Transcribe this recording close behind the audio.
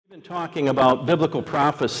Talking about biblical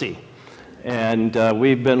prophecy, and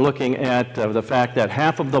we've been looking at the fact that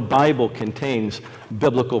half of the Bible contains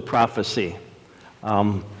biblical prophecy.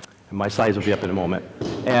 And my slides will be up in a moment.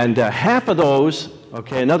 And half of those,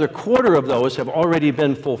 another quarter of those have already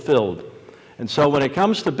been fulfilled. And so when it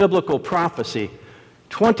comes to biblical prophecy,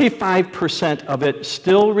 25% of it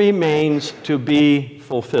still remains to be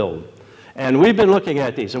fulfilled. And we've been looking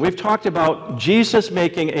at these, and we've talked about Jesus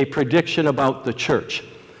making a prediction about the church.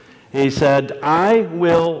 He said, I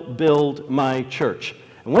will build my church.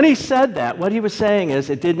 And when he said that, what he was saying is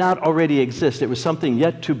it did not already exist. It was something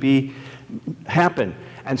yet to happen.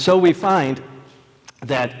 And so we find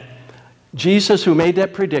that Jesus, who made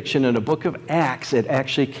that prediction in the book of Acts, it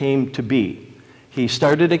actually came to be. He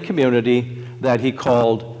started a community that he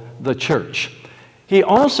called the church. He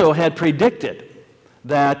also had predicted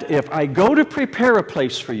that if I go to prepare a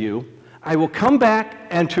place for you, I will come back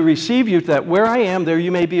and to receive you, that where I am, there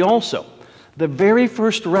you may be also. The very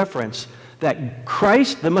first reference that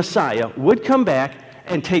Christ, the Messiah, would come back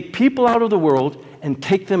and take people out of the world and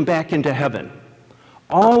take them back into heaven.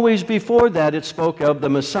 Always before that, it spoke of the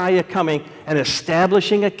Messiah coming and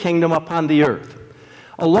establishing a kingdom upon the earth.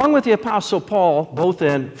 Along with the Apostle Paul, both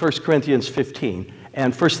in 1 Corinthians 15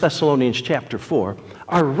 and 1 Thessalonians chapter 4,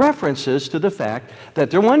 are references to the fact that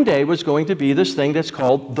there one day was going to be this thing that's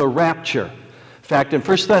called the rapture. In fact, in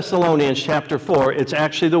 1 Thessalonians chapter 4, it's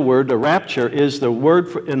actually the word, the rapture is the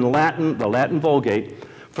word in Latin, the Latin Vulgate,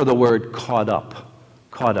 for the word caught up.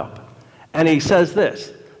 Caught up. And he says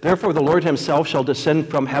this, therefore the Lord himself shall descend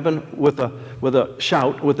from heaven with a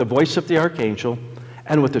shout, with the voice of the archangel,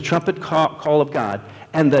 and with the trumpet call of God,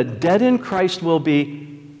 and the dead in Christ will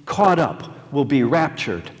be caught up, will be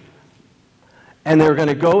raptured. And they're going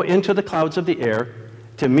to go into the clouds of the air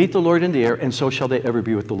to meet the Lord in the air, and so shall they ever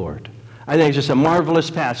be with the Lord. I think it's just a marvelous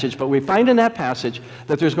passage, but we find in that passage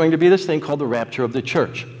that there's going to be this thing called the rapture of the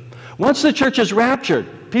church. Once the church is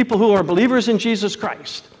raptured, people who are believers in Jesus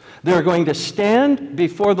Christ, they're going to stand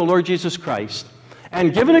before the Lord Jesus Christ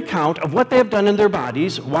and give an account of what they have done in their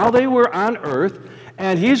bodies while they were on earth,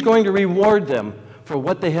 and he's going to reward them for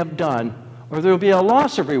what they have done, or there will be a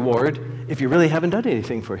loss of reward if you really haven't done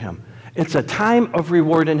anything for him. It's a time of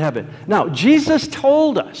reward in heaven. Now, Jesus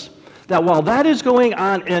told us that while that is going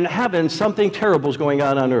on in heaven, something terrible is going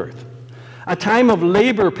on earth. A time of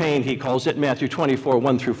labor pain, he calls it, Matthew 24,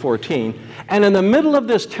 1 through 14. And in the middle of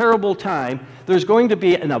this terrible time, there's going to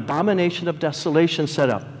be an abomination of desolation set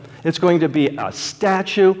up. It's going to be a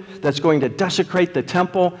statue that's going to desecrate the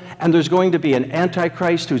temple, and there's going to be an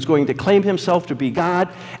antichrist who's going to claim himself to be God.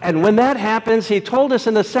 And when that happens, he told us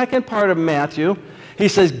in the second part of Matthew, he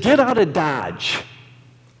says, get out of Dodge,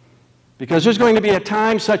 because there's going to be a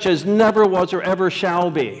time such as never was or ever shall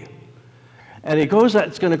be. And he goes,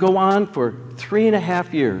 it's going to go on for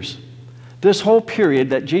 3.5 years. This whole period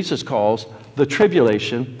that Jesus calls the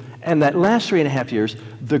tribulation, and that last 3.5 years,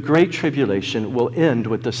 the great tribulation, will end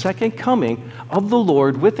with the second coming of the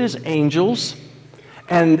Lord with his angels,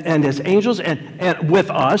 and his angels and with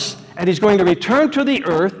us, and he's going to return to the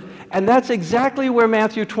earth, and that's exactly where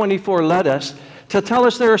Matthew 24 led us, to tell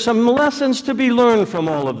us there are some lessons to be learned from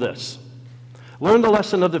all of this. Learn the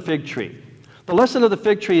lesson of the fig tree. The lesson of the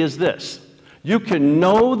fig tree is this: you can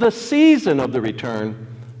know the season of the return,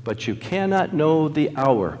 but you cannot know the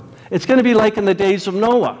hour. It's going to be like in the days of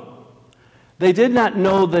Noah. They did not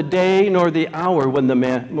know the day nor the hour when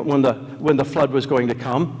the flood was going to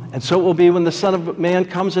come. And so it will be when the Son of Man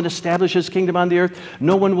comes and establishes his kingdom on the earth.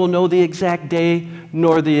 No one will know the exact day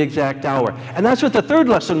nor the exact hour. And that's what the third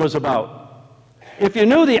lesson was about. If you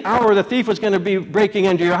knew the hour the thief was going to be breaking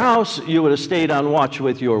into your house, you would have stayed on watch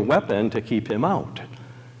with your weapon to keep him out.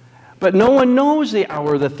 But no one knows the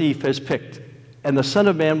hour the thief has picked, and the Son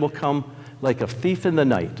of Man will come like a thief in the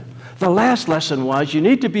night. The last lesson was you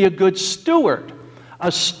need to be a good steward.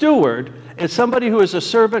 A steward is somebody who is a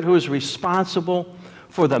servant who is responsible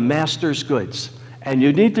for the master's goods, and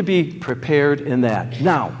you need to be prepared in that.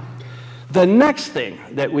 Now, the next thing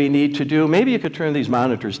that we need to do, maybe you could turn these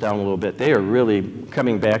monitors down a little bit. They are really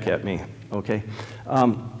coming back at me, okay?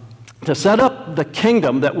 To set up the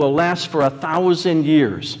kingdom that will last for 1,000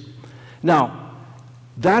 years. Now,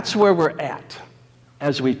 that's where we're at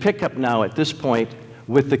as we pick up now at this point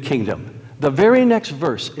with the kingdom. The very next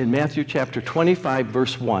verse in Matthew chapter 25,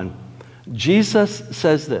 verse 1, Jesus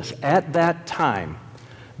says this, at that time,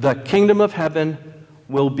 the kingdom of heaven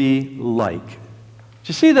will be like. Do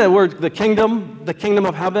you see that word, the kingdom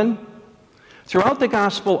of heaven? Throughout the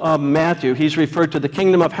Gospel of Matthew, he's referred to the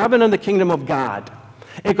kingdom of heaven and the kingdom of God.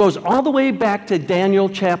 It goes all the way back to Daniel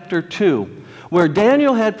chapter 2, where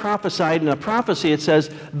Daniel had prophesied in a prophecy. It says,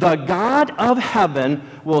 the God of heaven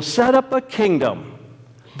will set up a kingdom,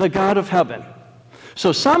 the God of heaven.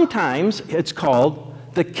 So sometimes it's called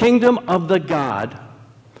the kingdom of the God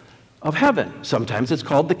of heaven. Sometimes it's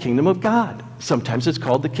called the kingdom of God. Sometimes it's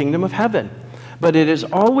called the kingdom of heaven. But it is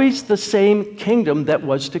always the same kingdom that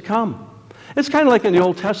was to come. It's kind of like in the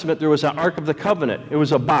Old Testament, there was an Ark of the Covenant. It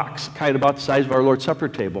was a box, kind of about the size of our Lord's Supper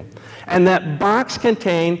table. And that box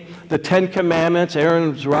contained the 10 Commandments,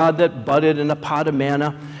 Aaron's rod that budded, and a pot of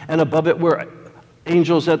manna. And above it were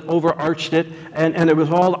angels that overarched it, and it was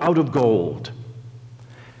all out of gold.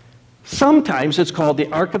 Sometimes it's called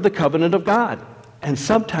the Ark of the Covenant of God. And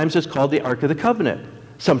sometimes it's called the Ark of the Covenant.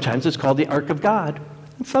 Sometimes it's called the Ark of God.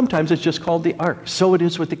 And sometimes it's just called the Ark. So it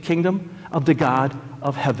is with the kingdom of the God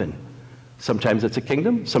of heaven. Sometimes it's a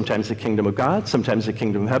kingdom, sometimes the kingdom of God, sometimes the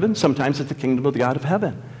kingdom of heaven, sometimes it's the kingdom of the God of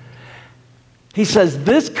heaven. He says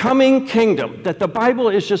this coming kingdom that the Bible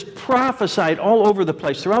is just prophesied all over the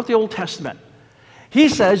place throughout the Old Testament. He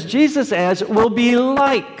says Jesus adds will be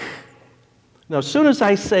like. Now as soon as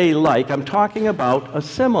I say like, I'm talking about a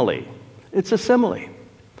simile. It's a simile.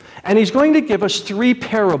 And he's going to give us 3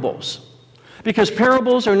 parables, because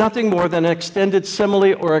parables are nothing more than an extended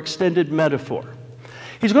simile or extended metaphor.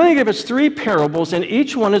 He's going to give us 3 parables, and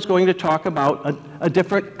each one is going to talk about a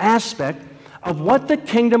different aspect of what the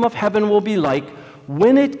kingdom of heaven will be like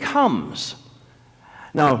when it comes.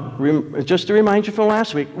 Now, just to remind you from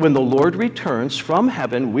last week, when the Lord returns from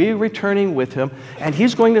heaven, we're returning with him, and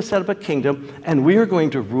he's going to set up a kingdom, and we are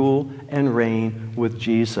going to rule and reign with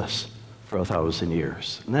Jesus for 1,000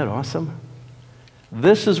 years. Isn't that awesome?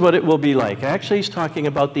 This is what it will be like. Actually, he's talking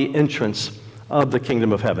about the entrance of the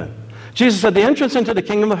kingdom of heaven. Jesus said the entrance into the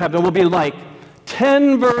kingdom of heaven will be like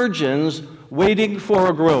 10 virgins waiting for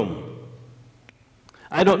a groom.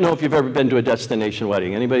 I don't know if you've ever been to a destination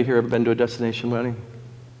wedding. Anybody here ever been to a destination wedding?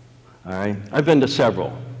 All right. I've been to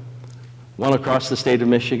several. One across the state of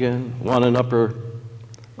Michigan, one in upper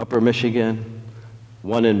Michigan,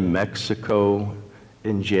 one in Mexico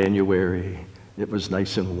in January. It was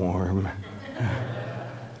nice and warm.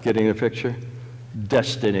 Getting the picture?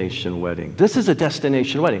 Destination wedding. This is a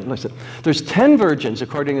destination wedding. Listen, there's 10 virgins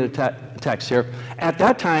according to the text here. At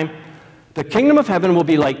that time, the kingdom of heaven will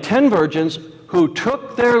be like 10 virgins who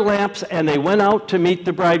took their lamps and they went out to meet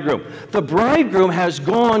the bridegroom. The bridegroom has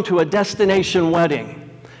gone to a destination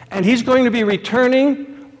wedding, and he's going to be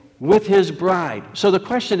returning with his bride. So the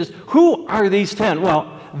question is, who are these 10?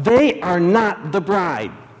 Well, they are not the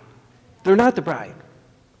bride. They're not the bride.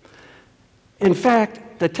 In fact,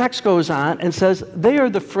 the text goes on and says they are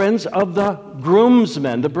the friends of the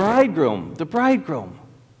groomsmen, the bridegroom, the bridegroom.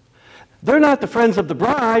 They're not the friends of the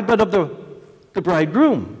bride, but of the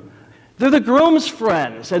bridegroom. They're the groom's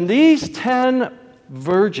friends. And these 10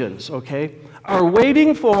 virgins, okay, are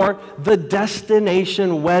waiting for the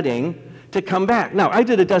destination wedding to come back. Now, I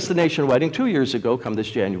did a destination wedding 2 years ago, come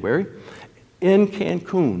this January, in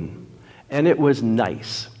Cancun, and it was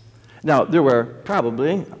nice. Now, there were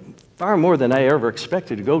probably far more than I ever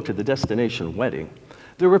expected to go to the destination wedding.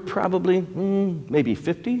 There were probably maybe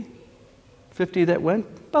 50 that went,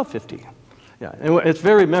 about 50. Yeah, and it's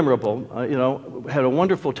very memorable. You know, had a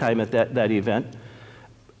wonderful time at that event.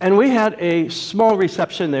 And we had a small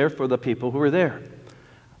reception there for the people who were there.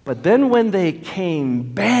 But then when they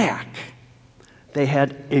came back, they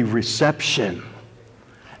had a reception.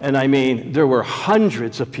 And I mean, there were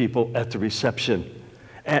hundreds of people at the reception.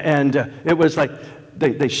 And it was like,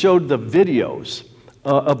 they showed the videos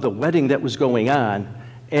of the wedding that was going on,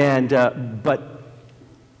 and but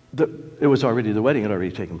it was already, the wedding had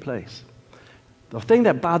already taken place. The thing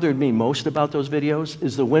that bothered me most about those videos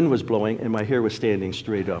is the wind was blowing and my hair was standing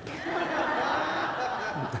straight up.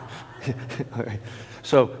 All right.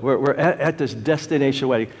 So we're at this destination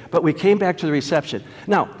wedding, but we came back to the reception.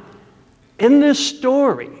 Now, in this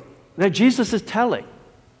story that Jesus is telling,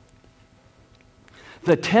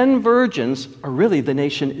 the 10 virgins are really the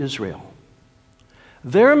nation Israel.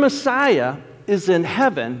 Their Messiah is in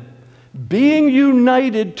heaven being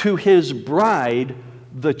united to his bride,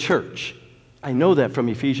 the church. I know that from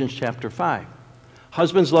Ephesians chapter 5.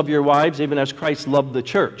 Husbands, love your wives even as Christ loved the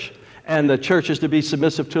church. And the church is to be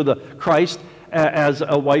submissive to the Christ as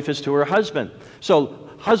a wife is to her husband. So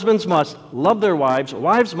husbands must love their wives.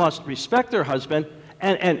 Wives must respect their husband.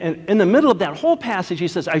 And in the middle of that whole passage, he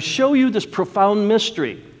says, I show you this profound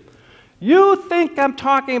mystery. You think I'm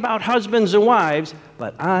talking about husbands and wives,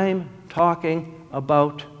 but I'm talking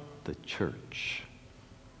about the church.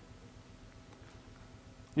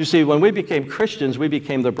 You see, when we became Christians, we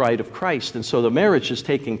became the bride of Christ. And so the marriage is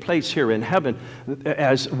taking place here in heaven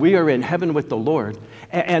as we are in heaven with the Lord.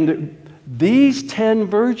 And These 10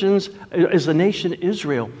 virgins is the nation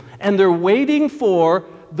Israel, and they're waiting for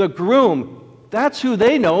the groom. That's who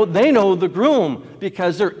they know. They know the groom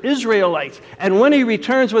because they're Israelites. And when he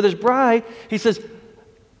returns with his bride, he says,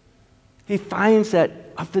 he finds that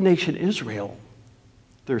of the nation Israel,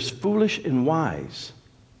 there's foolish and wise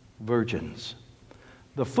virgins.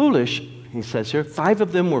 The foolish, he says here, 5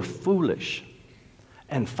 of them were foolish,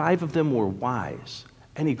 and 5 of them were wise.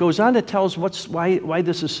 And he goes on to tell us why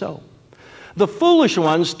this is so. The foolish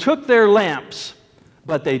ones took their lamps,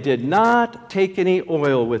 but they did not take any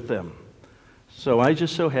oil with them. So I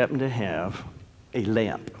just so happen to have a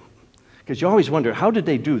lamp. Because you always wonder, how did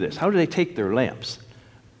they do this? How did they take their lamps?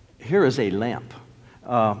 Here is a lamp.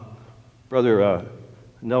 Brother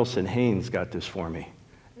Nelson Haynes got this for me.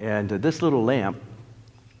 And this little lamp,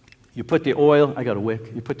 you put the oil, I got a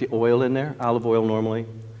wick, you put the oil in there, olive oil normally,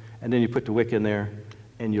 and then you put the wick in there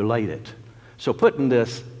and you light it. So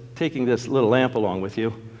taking this little lamp along with you,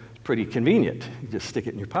 is pretty convenient. You just stick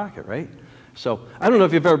it in your pocket, right? So I don't know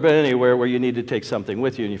if you've ever been anywhere where you need to take something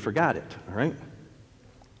with you and you forgot it, all right?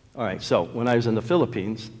 All right, so when I was in the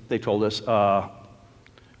Philippines, they told us,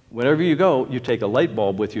 whenever you go, you take a light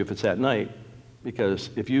bulb with you if it's at night, because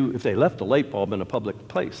if they left a light bulb in a public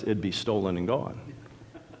place, it'd be stolen and gone.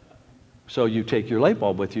 So you take your light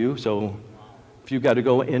bulb with you, so if you've got to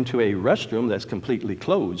go into a restroom that's completely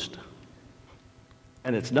closed,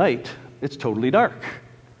 and it's night, it's totally dark.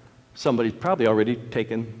 Somebody's probably already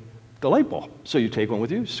taken the light bulb. So you take one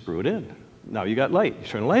with you, screw it in. Now you got light, you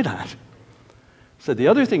turn the light on. So the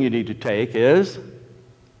other thing you need to take is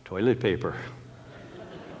toilet paper.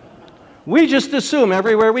 We just assume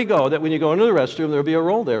everywhere we go that when you go into the restroom, there'll be a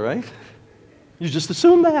roll there, right? You just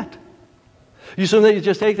assume that. You assume that you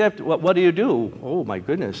just take that. What do you do? Oh my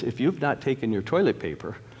goodness, if you've not taken your toilet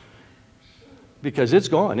paper, because it's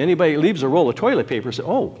gone. Anybody leaves a roll of toilet paper, says,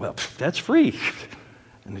 oh, well, that's free,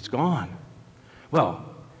 and it's gone. Well,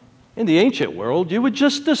 in the ancient world, you would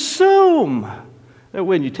just assume that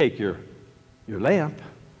when you take your lamp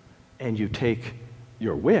and you take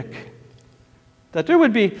your wick, that there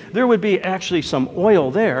would be actually some oil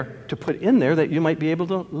there to put in there that you might be able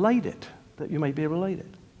to light it,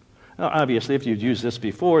 Now, obviously, if you've used this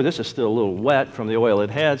before, this is still a little wet from the oil it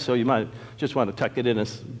had, so you might just want to tuck it in a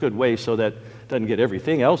good way so that it doesn't get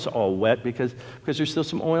everything else all wet because there's still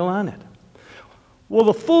some oil on it. Well,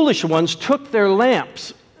 the foolish ones took their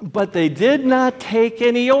lamps, but they did not take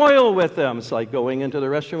any oil with them. It's like going into the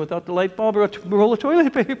restroom without the light bulb or a roll of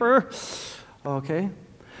toilet paper. Okay?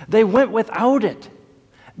 They went without it.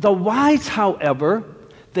 The wise, however,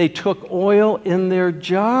 they took oil in their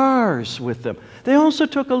jars with them. They also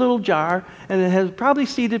took a little jar, and it had probably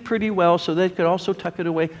seated pretty well, so they could also tuck it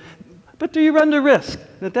away. But do you run the risk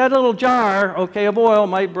that little jar, okay, of oil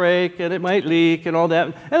might break, and it might leak, and all that?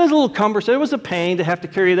 And it was a little cumbersome. It was a pain to have to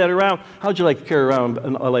carry that around. How'd you like to carry around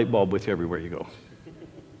a light bulb with you everywhere you go?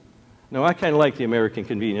 No, I kind of like the American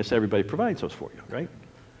convenience. Everybody provides those for you, right?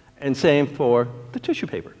 And same for the tissue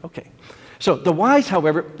paper. Okay. So the wise,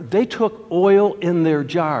 however, they took oil in their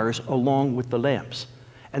jars along with the lamps.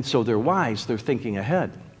 And so they're wise, they're thinking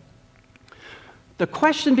ahead. The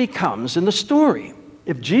question becomes in the story,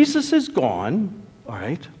 if Jesus is gone, all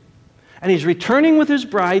right, and he's returning with his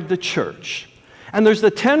bride, the church, and there's the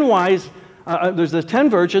 10 wise, there's the 10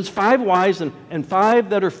 virgins, 5 wise and 5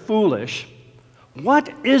 that are foolish,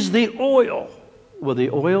 what is the oil? Well, the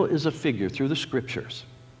oil is a figure through the scriptures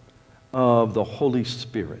of the Holy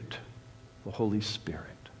Spirit. The Holy Spirit.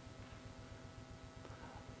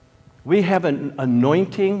 We have an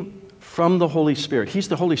anointing from the Holy Spirit. He's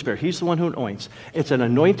the Holy Spirit. He's the one who anoints. It's an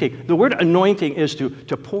anointing. The word anointing is to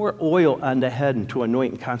pour oil on the head and to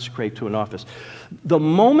anoint and consecrate to an office. The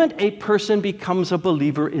moment a person becomes a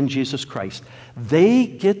believer in Jesus Christ, they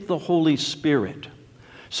get the Holy Spirit.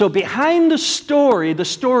 So behind the story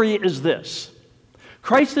is this.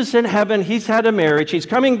 Christ is in heaven. He's had a marriage. He's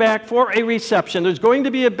coming back for a reception. There's going to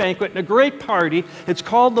be a banquet and a great party. It's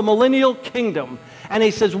called the Millennial Kingdom. And he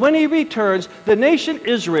says, when he returns, the nation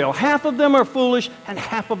Israel, half of them are foolish and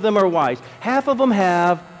half of them are wise. Half of them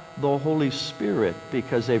have the Holy Spirit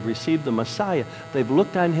because they've received the Messiah. They've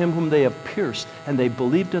looked on him whom they have pierced, and they've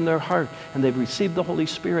believed in their heart, and they've received the Holy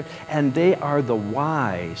Spirit, and they are the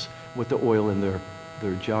wise with the oil in their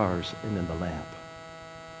jars and in the lamp.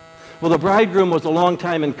 Well, the bridegroom was a long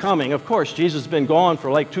time in coming. Of course, Jesus has been gone for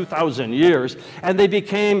like 2,000 years, and they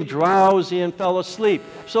became drowsy and fell asleep.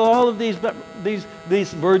 So all of these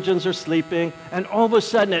virgins are sleeping, and all of a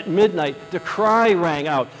sudden at midnight, the cry rang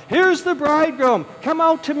out, "Here's the bridegroom, come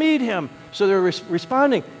out to meet him." So they're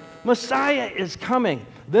responding, Messiah is coming.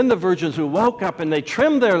 Then the virgins who woke up and they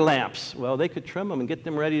trimmed their lamps. Well, they could trim them and get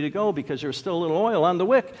them ready to go because there's still a little oil on the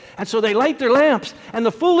wick. And so they light their lamps. And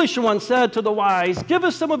the foolish one said to the wise, give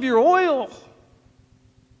us some of your oil.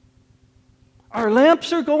 Our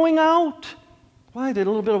lamps are going out. Why? The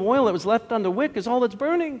little bit of oil that was left on the wick is all that's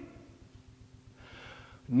burning.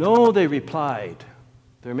 No, they replied,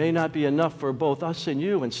 there may not be enough for both us and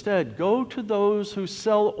you. Instead, go to those who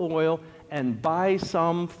sell oil and buy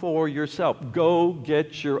some for yourself. Go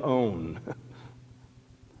get your own.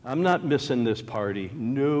 I'm not missing this party.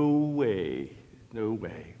 No way. No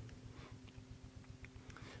way.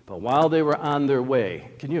 But while they were on their way,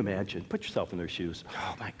 can you imagine? Put yourself in their shoes.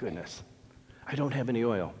 Oh, my goodness. I don't have any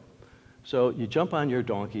oil. So you jump on your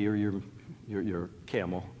donkey or your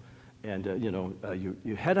camel, and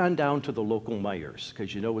you head on down to the local Myers,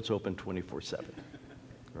 because you know it's open 24/7,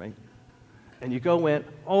 right? And you go in,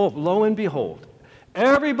 oh, lo and behold,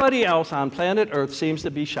 everybody else on planet Earth seems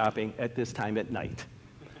to be shopping at this time at night.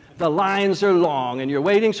 The lines are long, and you're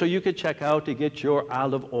waiting so you could check out to get your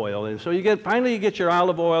olive oil. And so finally you get your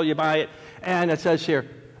olive oil, you buy it, and it says here,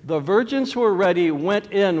 the virgins who were ready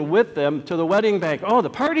went in with them to the wedding banquet. Oh, the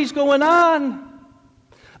party's going on.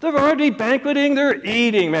 They're already banqueting, they're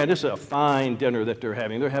eating. Man, this is a fine dinner that they're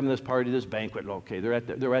having. They're having this party, this banquet. Okay, they're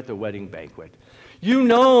at the wedding banquet. You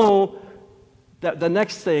know that the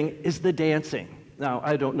next thing is the dancing. Now,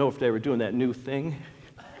 I don't know if they were doing that new thing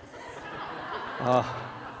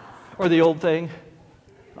or the old thing.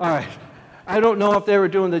 All right. I don't know if they were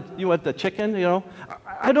doing the chicken,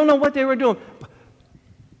 I don't know what they were doing.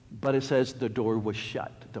 But it says the door was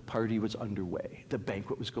shut. The party was underway. The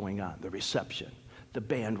banquet was going on, the reception. The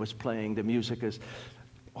band was playing. The music is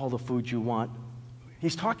all the food you want.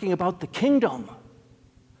 He's talking about the kingdom.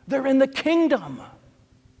 They're in the kingdom.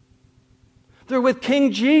 They're with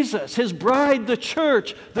King Jesus, his bride, the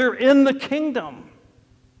church. They're in the kingdom.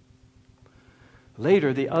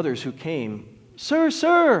 Later, the others who came, sir,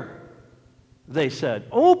 sir, they said,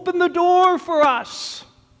 open the door for us.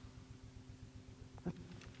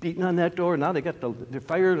 Beating on that door. Now they got the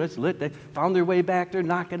fire that's lit. They found their way back. They're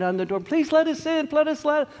knocking on the door. Please let us in. Let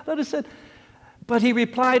us in. But he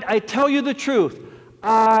replied, I tell you the truth.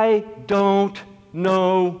 I don't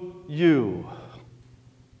know you.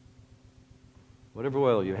 Whatever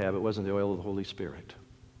oil you have, it wasn't the oil of the Holy Spirit.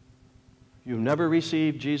 You've never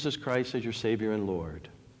received Jesus Christ as your Savior and Lord.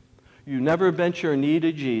 You never bent your knee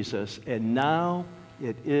to Jesus, and now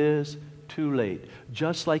it is too late.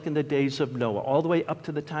 Just like in the days of Noah, all the way up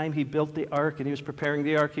to the time he built the ark and he was preparing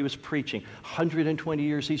the ark, he was preaching. 120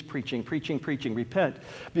 years he's preaching, repent,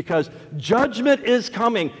 because judgment is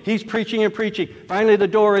coming. He's preaching and preaching. Finally the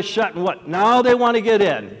door is shut, and what? Now they want to get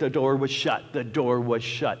in. The door was shut. The door was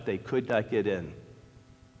shut. They could not get in.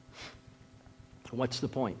 What's the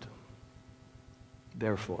point?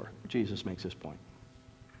 Therefore, Jesus makes this point.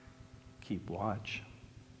 Keep watch.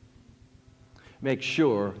 Make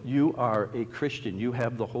sure you are a Christian. You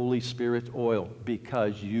have the Holy Spirit oil,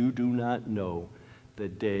 because you do not know the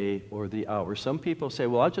day or the hour. Some people say,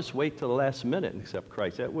 well, I'll just wait till the last minute and accept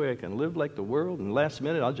Christ. That way I can live like the world, and last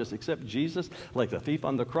minute I'll just accept Jesus like the thief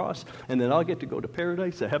on the cross, and then I'll get to go to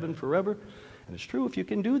paradise, to heaven forever. And it's true if you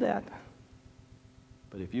can do that.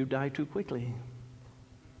 But if you die too quickly,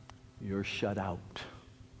 you're shut out.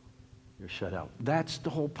 You're shut out. That's the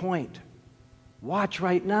whole point. Watch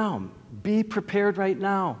right now. Be prepared right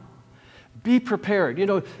now. Be prepared.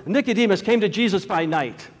 Nicodemus came to Jesus by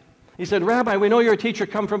night. He said, Rabbi, we know you're a teacher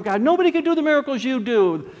come from God. Nobody can do the miracles you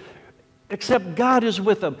do except God is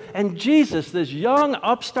with them. And Jesus, this young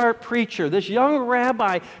upstart preacher, this young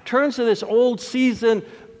rabbi, turns to this old seasoned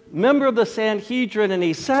member of the Sanhedrin, and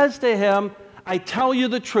he says to him, I tell you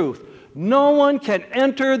the truth. No one can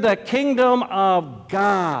enter the kingdom of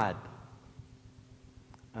God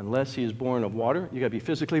unless he is born of water. You got to be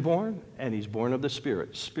physically born, and he's born of the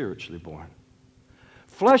Spirit, spiritually born.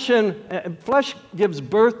 Flesh gives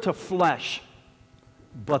birth to flesh,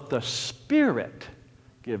 but the Spirit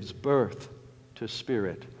gives birth to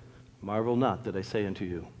spirit. Marvel not that I say unto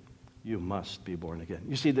you, you must be born again.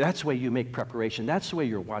 You see, that's the way you make preparation. That's the way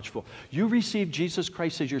you're watchful. You receive Jesus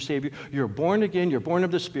Christ as your Savior. You're born again. You're born of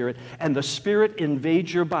the Spirit. And the Spirit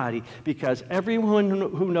invades your body, because everyone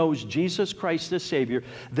who knows Jesus Christ as Savior,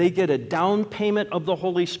 they get a down payment of the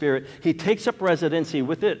Holy Spirit. He takes up residency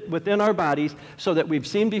within our bodies, so that we've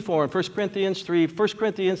seen before in 1 Corinthians 3, 1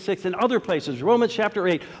 Corinthians 6, and other places, Romans chapter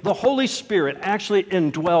 8, the Holy Spirit actually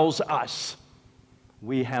indwells us.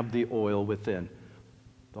 We have the oil within.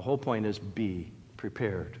 The whole point is be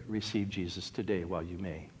prepared. Receive Jesus today while you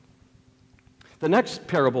may. The next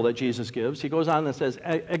parable that Jesus gives, he goes on and says,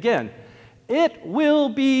 again, It will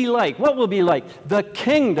be like, what will be like? The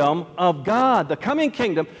kingdom of God, the coming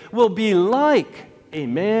kingdom, will be like a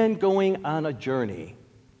man going on a journey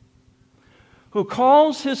who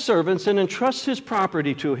calls his servants and entrusts his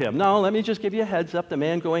property to him. Now, let me just give you a heads up, the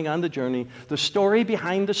man going on the journey. The story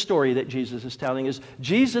behind the story that Jesus is telling is,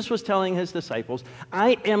 Jesus was telling his disciples,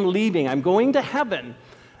 I am leaving, I'm going to heaven,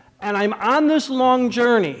 and I'm on this long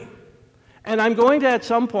journey. And I'm going to, at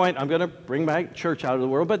some point, I'm going to bring my church out of the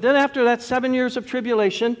world, but then after that 7 years of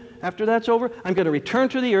tribulation, after that's over, I'm going to return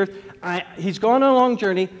to the earth. He's gone on a long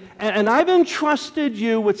journey, and I've entrusted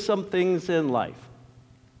you with some things in life.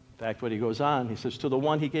 In fact, when he goes on, he says, to the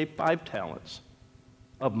one he gave 5 talents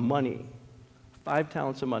of money. 5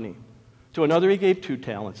 talents of money. To another he gave 2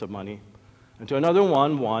 talents of money. And to another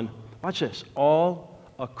one. Watch this. All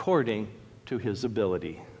according to his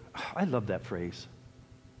ability. I love that phrase.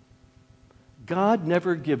 God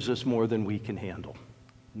never gives us more than we can handle.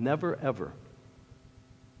 Never, ever.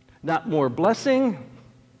 Not more blessing,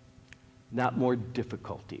 not more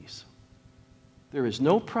difficulties. There is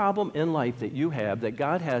no problem in life that you have that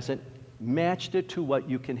God hasn't matched it to what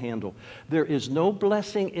you can handle. There is no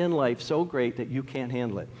blessing in life so great that you can't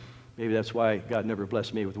handle it. Maybe that's why God never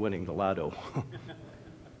blessed me with winning the lotto.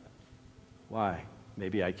 Why?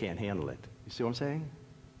 Maybe I can't handle it. You see what I'm saying?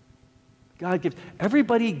 God gives,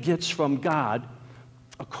 everybody gets from God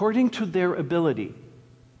according to their ability.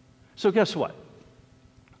 So guess what?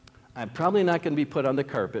 I'm probably not going to be put on the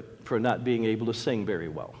carpet for not being able to sing very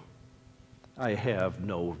well. I have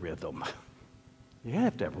no rhythm. You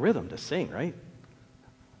have to have rhythm to sing, right?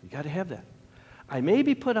 You got to have that. I may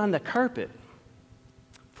be put on the carpet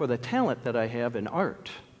for the talent that I have in art.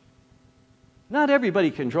 Not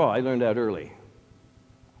everybody can draw. I learned that early.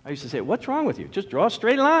 I used to say, what's wrong with you? Just draw a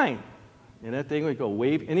straight line. And that thing would go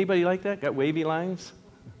wave. Anybody like that? Got wavy lines?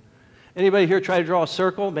 Anybody here try to draw a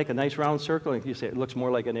circle, make a nice round circle, and you say it looks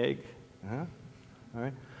more like an egg? All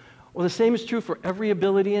right. Well, the same is true for every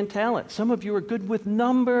ability and talent. Some of you are good with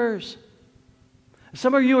numbers.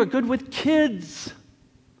 Some of you are good with kids.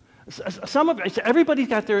 Everybody's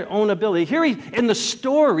got their own ability. Here in the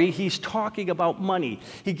story, he's talking about money.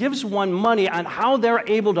 He gives one money on how they're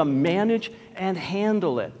able to manage and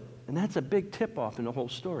handle it. And that's a big tip-off in the whole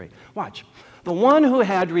story. Watch. The one who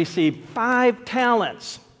had received 5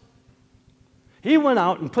 talents, he went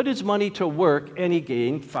out and put his money to work, and he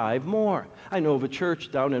gained 5 more. I know of a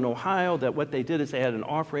church down in Ohio that what they did is they had an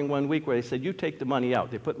offering one week where they said, you take the money out.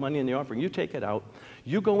 They put money in the offering. You take it out.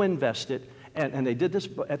 You go invest it. And they did this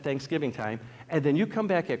at Thanksgiving time. And then you come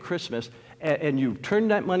back at Christmas, and you turn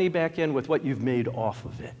that money back in with what you've made off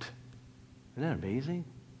of it. Isn't that amazing?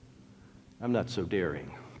 I'm not so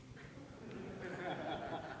daring.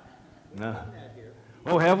 No.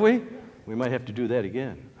 Oh, have we? We might have to do that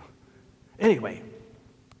again. Anyway,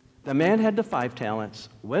 the man had the 5 talents,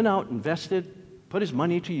 went out, invested, put his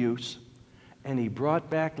money to use, and he brought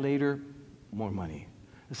back later more money.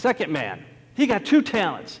 The second man, he got 2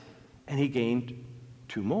 talents, and he gained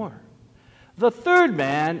 2 more. The third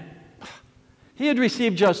man, he had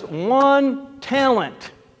received just 1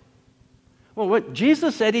 talent. Well, what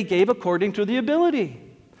Jesus said he gave according to the ability.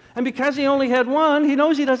 And because he only had 1, he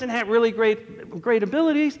knows he doesn't have really great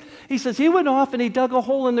abilities. He says he went off and he dug a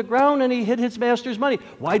hole in the ground and he hid his master's money.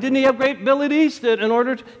 Why didn't he have great abilities?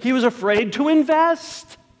 He was afraid to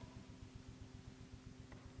invest.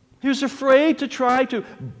 He was afraid to try to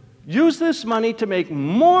use this money to make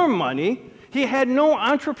more money. He had no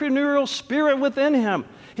entrepreneurial spirit within him.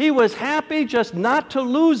 He was happy just not to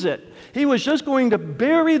lose it. He was just going to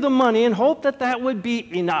bury the money and hope that that would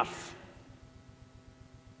be enough.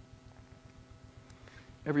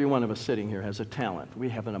 Every one of us sitting here has a talent. We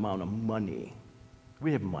have an amount of money.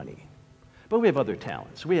 We have money. But we have other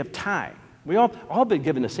talents. We have time. We all been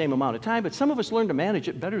given the same amount of time, but some of us learn to manage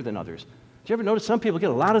it better than others. Do you ever notice some people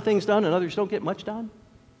get a lot of things done and others don't get much done?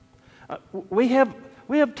 We have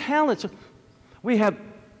talents. We have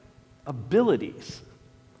abilities.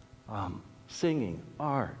 Singing,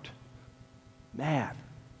 art, math.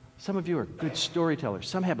 Some of you are good storytellers.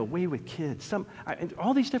 Some have a way with kids.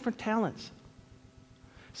 All these different talents.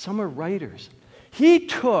 Some are writers. He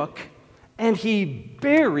took and he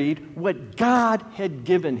buried what God had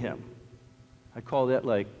given him. I call that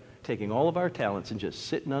like taking all of our talents and just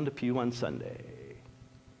sitting on the pew on Sunday,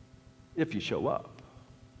 if you show up.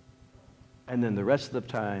 And then the rest of the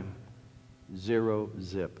time, 0,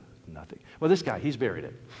 zip, nothing. Well, this guy, he's buried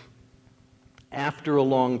it. After a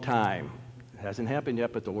long time, it hasn't happened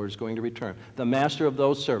yet, but the Lord is going to return. The master of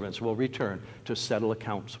those servants will return to settle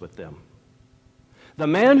accounts with them. The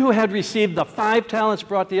man who had received the 5 talents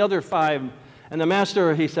brought the other 5, and the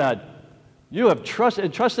master, he said, You have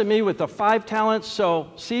entrusted me with the 5 talents,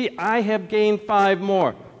 so see, I have gained 5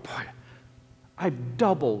 more. Boy, I've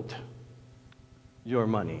doubled your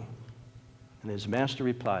money. And his master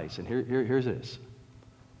replies, and here's this.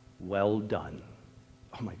 Well done.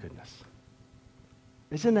 Oh my goodness.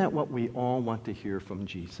 Isn't that what we all want to hear from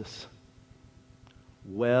Jesus?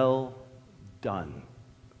 Well done,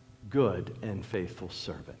 good and faithful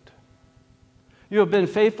servant. You have been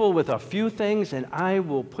faithful with a few things, and I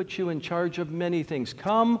will put you in charge of many things.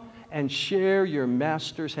 Come and share your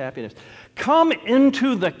master's happiness. Come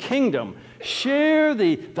into the kingdom. Share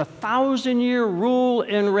the 1,000-year rule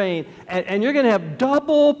and reign, and you're going to have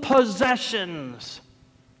double possessions.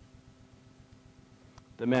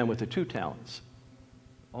 The man with the 2 talents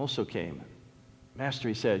also came. Master,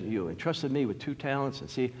 he said, you entrusted me with 2 talents, and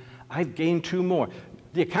see, I've gained 2 more.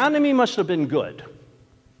 The economy must have been good.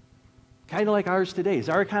 Kind of like ours today. Is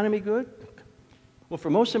our economy good? Well, for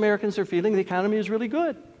most Americans, they're feeling the economy is really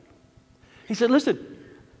good. He said, listen,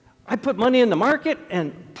 I put money in the market,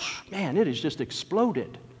 and man, it has just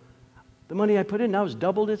exploded. The money I put in now has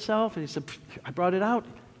doubled itself. And he said, I brought it out.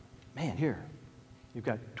 Man, here, you've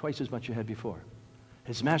got twice as much you had before.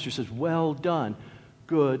 His master says, well done,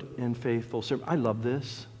 good and faithful servant. I love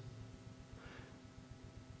this.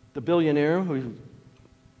 The billionaire who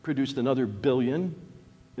produced another billion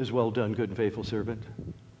is well done, good and faithful servant.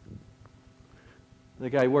 The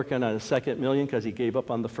guy working on a second million because he gave up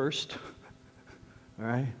on the first. All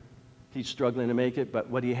right? He's struggling to make it, but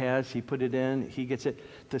what he has, he put it in, he gets it.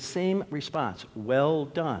 The same response, well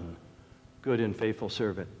done, good and faithful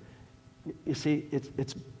servant. You see,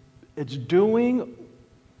 it's doing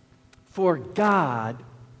for God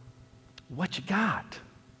what you got.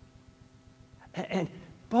 And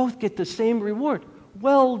both get the same reward.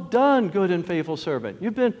 Well done, good and faithful servant.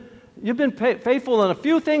 You've been faithful in a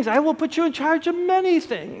few things. I will put you in charge of many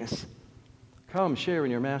things. Come, share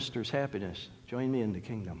in your master's happiness. Join me in the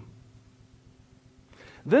kingdom.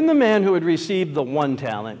 Then the man who had received the 1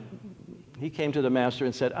 talent, he came to the master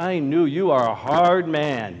and said, I knew you are a hard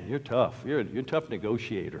man. You're tough. You're a tough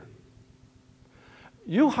negotiator.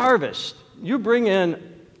 You harvest. You bring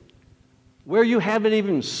in where you haven't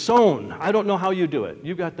even sown. I don't know how you do it.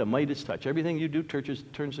 You've got the Midas touch. Everything you do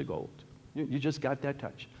turns to gold. You just got that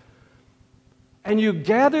touch. And you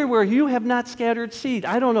gather where you have not scattered seed.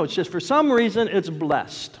 I don't know. It's just for some reason it's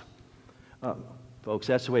blessed. Folks,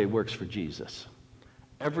 that's the way it works for Jesus.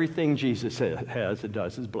 Everything Jesus has and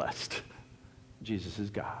does is blessed. Jesus is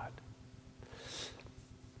God.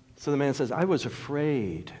 So the man says, I was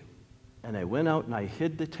afraid, and I went out and I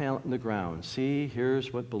hid the talent in the ground. See,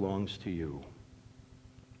 here's what belongs to you.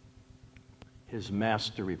 His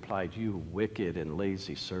master replied, you wicked and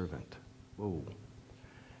lazy servant. Whoa.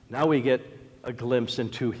 Now we get a glimpse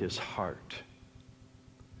into his heart.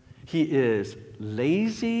 He is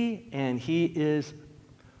lazy and he is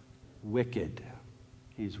wicked.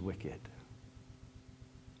 He's wicked.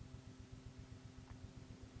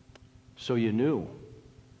 So you knew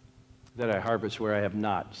that I harvest where I have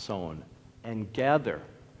not sown and gather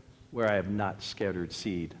where I have not scattered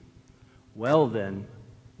seed. Well then,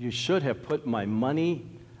 you should have put my money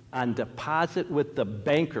on deposit with the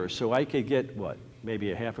banker so I could get, what, maybe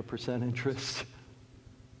 0.5% interest?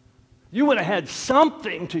 You would have had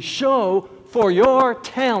something to show for your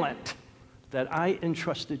talent that I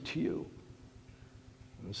entrusted to you.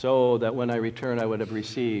 And so that when I return, I would have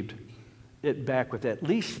received it back with at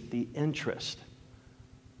least the interest.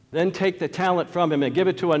 Then take the talent from him and give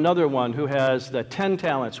it to another one who has the 10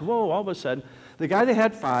 talents. Whoa, all of a sudden, the guy that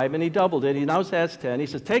had 5 and he doubled it, he now has 10. He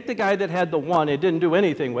says, take the guy that had the 1 and didn't do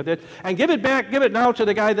anything with it, and give it back, give it now to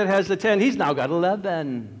the guy that has the 10. He's now got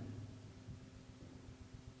 11.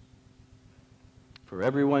 For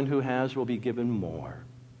everyone who has will be given more.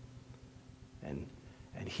 And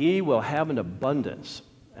he will have an abundance.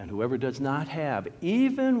 And whoever does not have,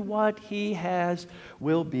 even what he has,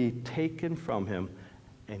 will be taken from him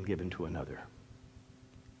and given to another.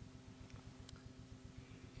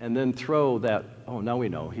 And then throw that, oh, now we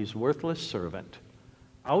know, he's worthless servant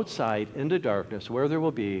outside into darkness where there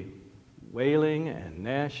will be wailing and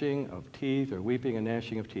gnashing of teeth, or weeping and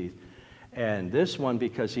gnashing of teeth. And this one,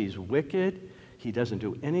 because he's wicked, he doesn't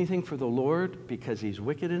do anything for the Lord because he's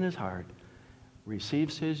wicked in his heart,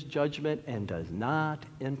 receives his judgment and does not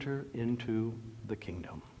enter into the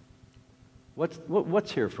kingdom.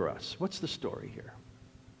 What's here for us? What's the story here?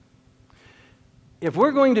 If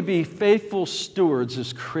we're going to be faithful stewards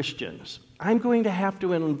as Christians, I'm going to have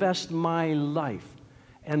to invest my life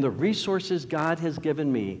and the resources God has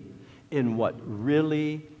given me in what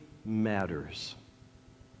really matters.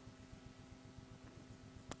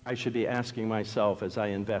 I should be asking myself as I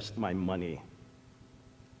invest my money,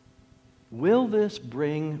 will this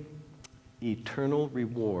bring eternal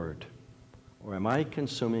reward, or am I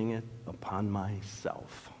consuming it upon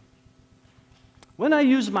myself? When I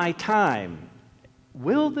use my time,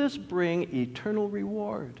 will this bring eternal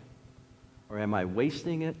reward, or am I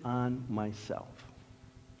wasting it on myself?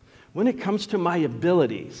 When it comes to my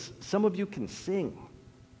abilities, some of you can sing.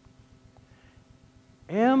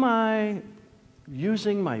 Am I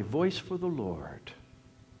using my voice for the Lord,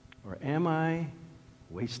 or am I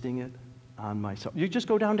wasting it on myself? You just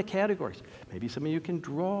go down to categories. Maybe some of you can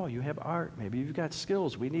draw, you have art, maybe you've got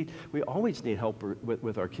skills. We always need help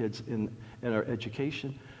with our kids in our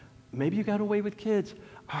education. Maybe you got away with kids.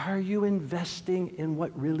 Are you investing in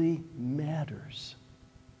what really matters?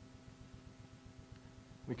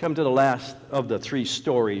 We come to the last of the three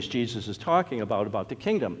stories Jesus is talking about the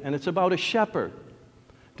kingdom, and it's about a shepherd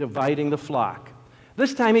dividing the flock.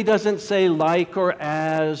 This time he doesn't say like or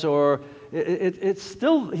as, or it's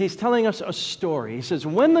still, he's telling us a story. He says,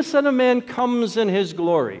 when the Son of Man comes in his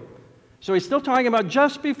glory. So he's still talking about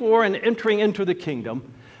just before and entering into the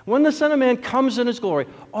kingdom. When the Son of Man comes in his glory,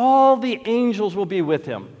 all the angels will be with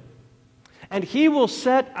him. And he will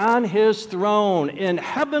sit on his throne in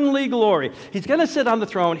heavenly glory. He's going to sit on the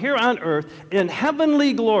throne here on earth in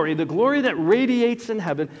heavenly glory. The glory that radiates in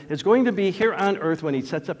heaven is going to be here on earth when he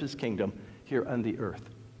sets up his kingdom here on the earth.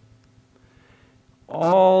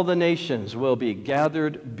 All the nations will be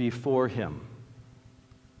gathered before him.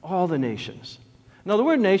 All the nations. Now, the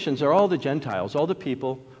word nations are all the Gentiles, all the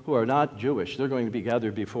people who are not Jewish. They're going to be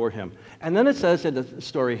gathered before him. And then it says in the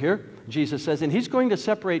story here, Jesus says, and he's going to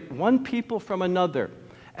separate one people from another.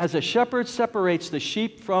 As a shepherd separates the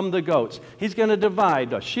sheep from the goats, he's going to divide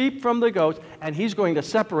the sheep from the goats, and he's going to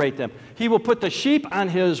separate them. He will put the sheep on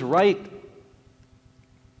his right,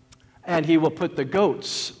 and he will put the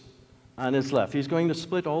goats on his left. He's going to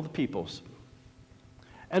split all the peoples.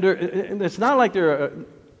 And it's not like they're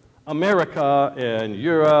America and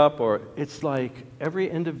Europe, or it's like every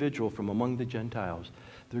individual from among the Gentiles.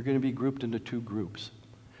 They're going to be grouped into two groups.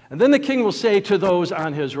 And then the king will say to those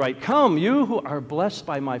on his right, come, you who are blessed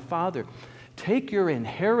by my Father, take your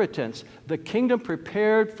inheritance, the kingdom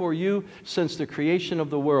prepared for you since the creation of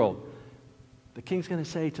the world. The king's going to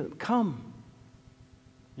say to them, come,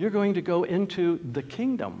 you're going to go into the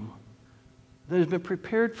kingdom that has been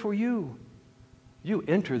prepared for you. You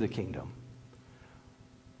enter the kingdom.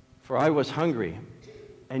 For I was hungry,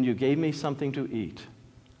 and you gave me something to eat.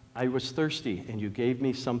 I was thirsty, and you gave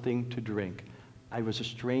me something to drink. I was a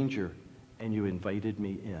stranger, and you invited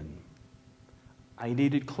me in. I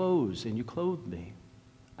needed clothes, and you clothed me.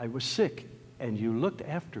 I was sick, and you looked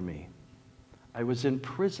after me. I was in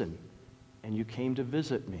prison, and you came to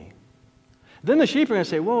visit me. Then the sheep are going to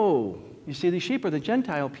say, whoa, you see, these sheep are the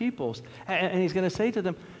Gentile peoples. And he's going to say to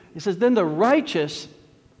them, he says, then the righteous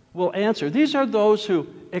will answer. These are those who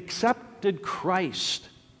accepted Christ.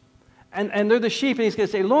 And they're the sheep, and he's going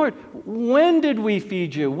to say, Lord, when did we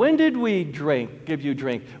feed you? When did we give you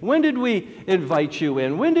drink? When did we invite you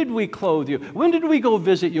in? When did we clothe you? When did we go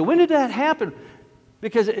visit you? When did that happen?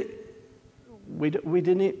 Because we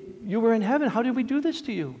didn't, you were in heaven. How did we do this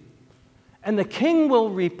to you? And the king will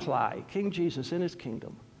reply, King Jesus in his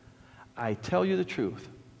kingdom, I tell you the truth.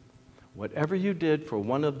 Whatever you did for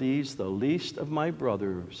one of these, the least of my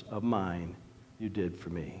brothers of mine, you did for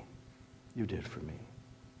me. You did for me.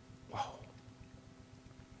 Wow.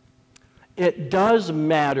 It does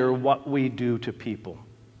matter what we do to people.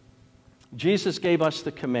 Jesus gave us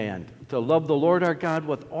the command to love the Lord our God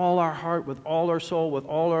with all our heart, with all our soul, with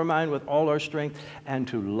all our mind, with all our strength, and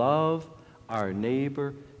to love our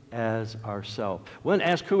neighbor as ourselves. When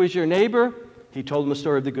asked, who is your neighbor? He told them the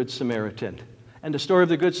story of the Good Samaritan. And the story of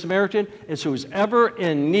the Good Samaritan is who's ever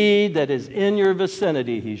in need that is in your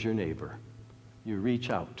vicinity, he's your neighbor. You reach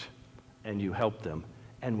out and you help them.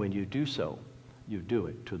 And when you do so, you do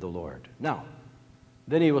it to the Lord. Now,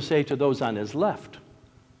 then he will say to those on his left,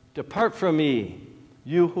 depart from me,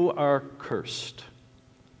 you who are cursed.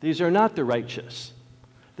 These are not the righteous.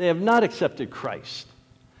 They have not accepted Christ.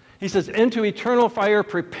 He says, into eternal fire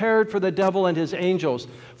prepared for the devil and his angels.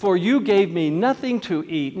 For you gave me nothing to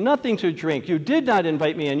eat, nothing to drink. You did not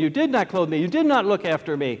invite me in. You did not clothe me. You did not look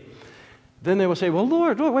after me. Then they will say, well,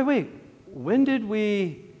 Lord, wait. When did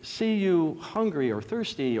we see you hungry or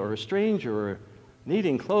thirsty or a stranger or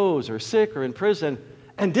needing clothes or sick or in prison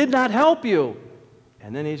and did not help you?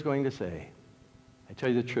 And then he's going to say, I tell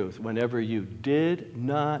you the truth, whenever you did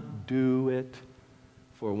not do it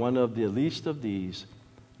for one of the least of these,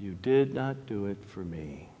 you did not do it for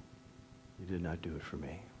me. You did not do it for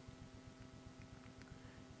me.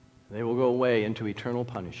 They will go away into eternal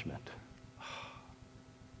punishment.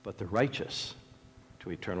 But the righteous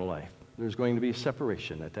to eternal life. There's going to be a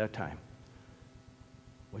separation at that time.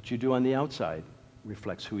 What you do on the outside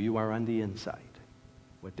reflects who you are on the inside.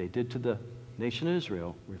 What they did to the nation of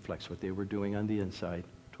Israel reflects what they were doing on the inside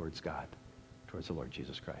towards God, towards the Lord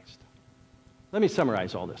Jesus Christ. Let me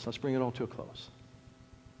summarize all this. Let's bring it all to a close.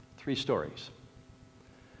 3 stories.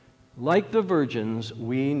 Like the virgins,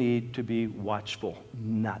 we need to be watchful,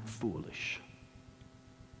 not foolish.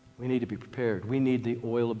 We need to be prepared. We need the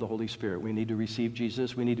oil of the Holy Spirit. We need to receive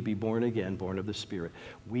Jesus. We need to be born again, born of the Spirit.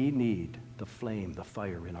 We need the flame, the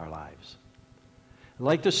fire in our lives.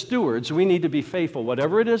 Like the stewards, we need to be faithful.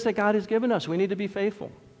 Whatever it is that God has given us, we need to be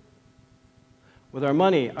faithful. With our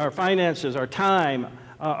money, our finances, our time,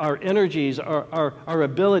 our energies, our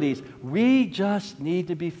abilities, we just need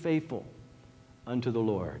to be faithful unto the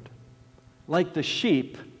Lord. Like the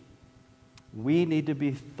sheep, we need to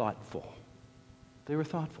be thoughtful. They were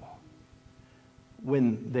thoughtful.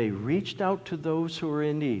 When they reached out to those who were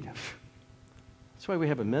in need. That's why we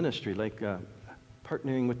have a ministry like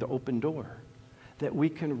partnering with the Open Door, that we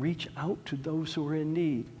can reach out to those who are in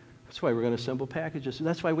need. That's why we're going to assemble packages.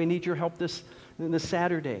 That's why we need your help this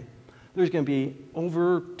Saturday. There's going to be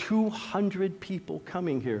over 200 people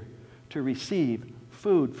coming here to receive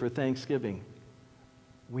food for Thanksgiving.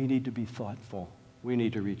 We need to be thoughtful. We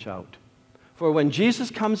need to reach out. For when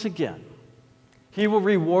Jesus comes again, he will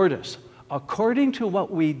reward us according to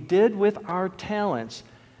what we did with our talents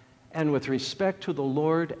and with respect to the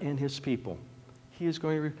Lord and his people. He is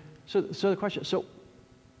going to... So the question,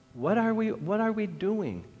 what are we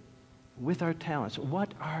doing with our talents?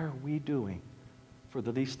 What are we doing for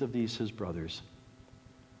the least of these, his brothers?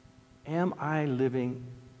 Am I living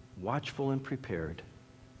watchful and prepared,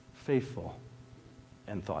 faithful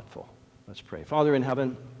and thoughtful? Let's pray. Father in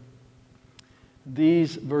heaven,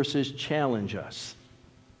 these verses challenge us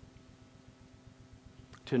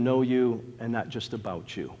to know you and not just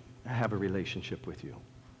about you, have a relationship with you.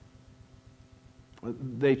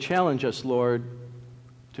 They challenge us, Lord,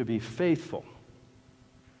 to be faithful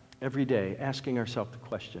every day, asking ourselves the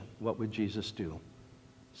question, what would Jesus do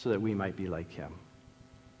so that we might be like him?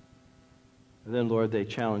 And then, Lord, they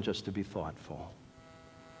challenge us to be thoughtful,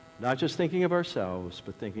 not just thinking of ourselves,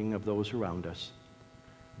 but thinking of those around us,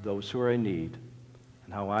 those who are in need,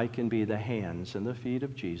 and how I can be the hands and the feet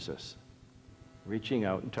of Jesus, reaching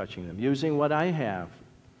out and touching them, using what I have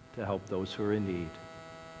to help those who are in need.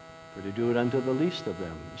 For to do it unto the least of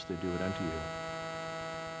them is to do it unto you.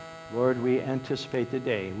 Lord, we anticipate the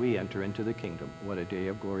day we enter into the kingdom. What a day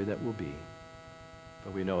of glory that will be.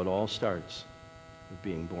 But we know it all starts with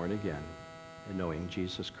being born again and knowing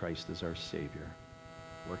Jesus Christ as our Savior.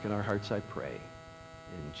 Work in our hearts, I pray.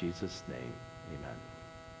 In Jesus' name, amen.